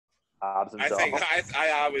Hobbs I himself. think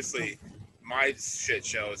I obviously my shit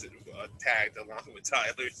show is tagged along with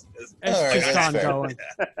Tyler's. It's All right, just that's fair. ongoing.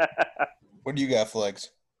 What do you got, Flex?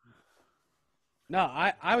 No,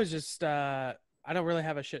 I was just I don't really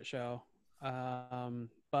have a shit show,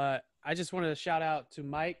 but I just wanted to shout out to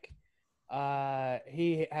Mike.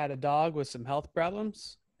 He had a dog with some health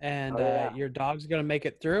problems, and your dog's gonna make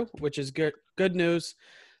it through, which is good news.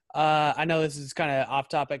 I know this is kind of off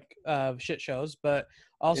topic of shit shows, but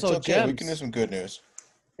also It's okay. Gems. We can do some good news.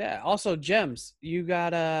 Yeah, also Gems. You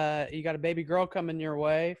got a baby girl coming your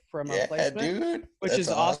way from a placement, dude. which That's is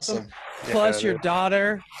awesome. Yeah, Plus, dude.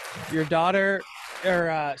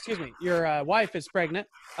 your wife is pregnant,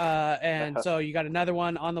 and so you got another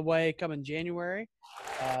one on the way coming January.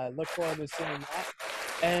 Look forward to seeing that.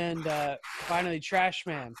 And finally, Trash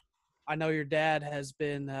Man. I know your dad has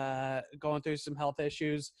been going through some health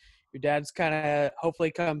issues. Your dad's kind of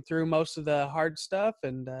hopefully come through most of the hard stuff,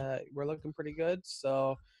 and we're looking pretty good.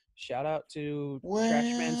 So shout out to Trash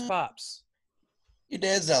Man's pops. Your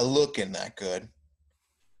dad's not looking that good.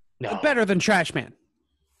 No, Better than Trash Man.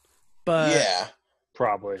 But Yeah,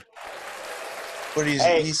 probably. but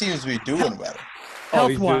he seems to be doing better.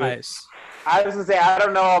 health-wise. I was gonna say I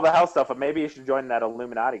don't know all the health stuff, but maybe you should join that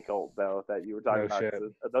Illuminati cult though that you were talking No about. shit.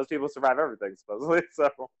 Those people survive everything supposedly. So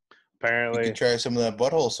You Apparently, can try some of that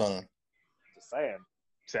butthole sun. just saying,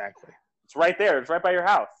 exactly. it's right there. It's right by your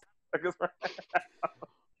house.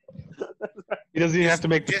 He doesn't even have to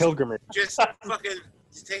make the pilgrimage. Just fucking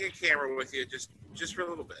take a camera with you, just for a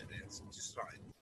little bit. It's just fine.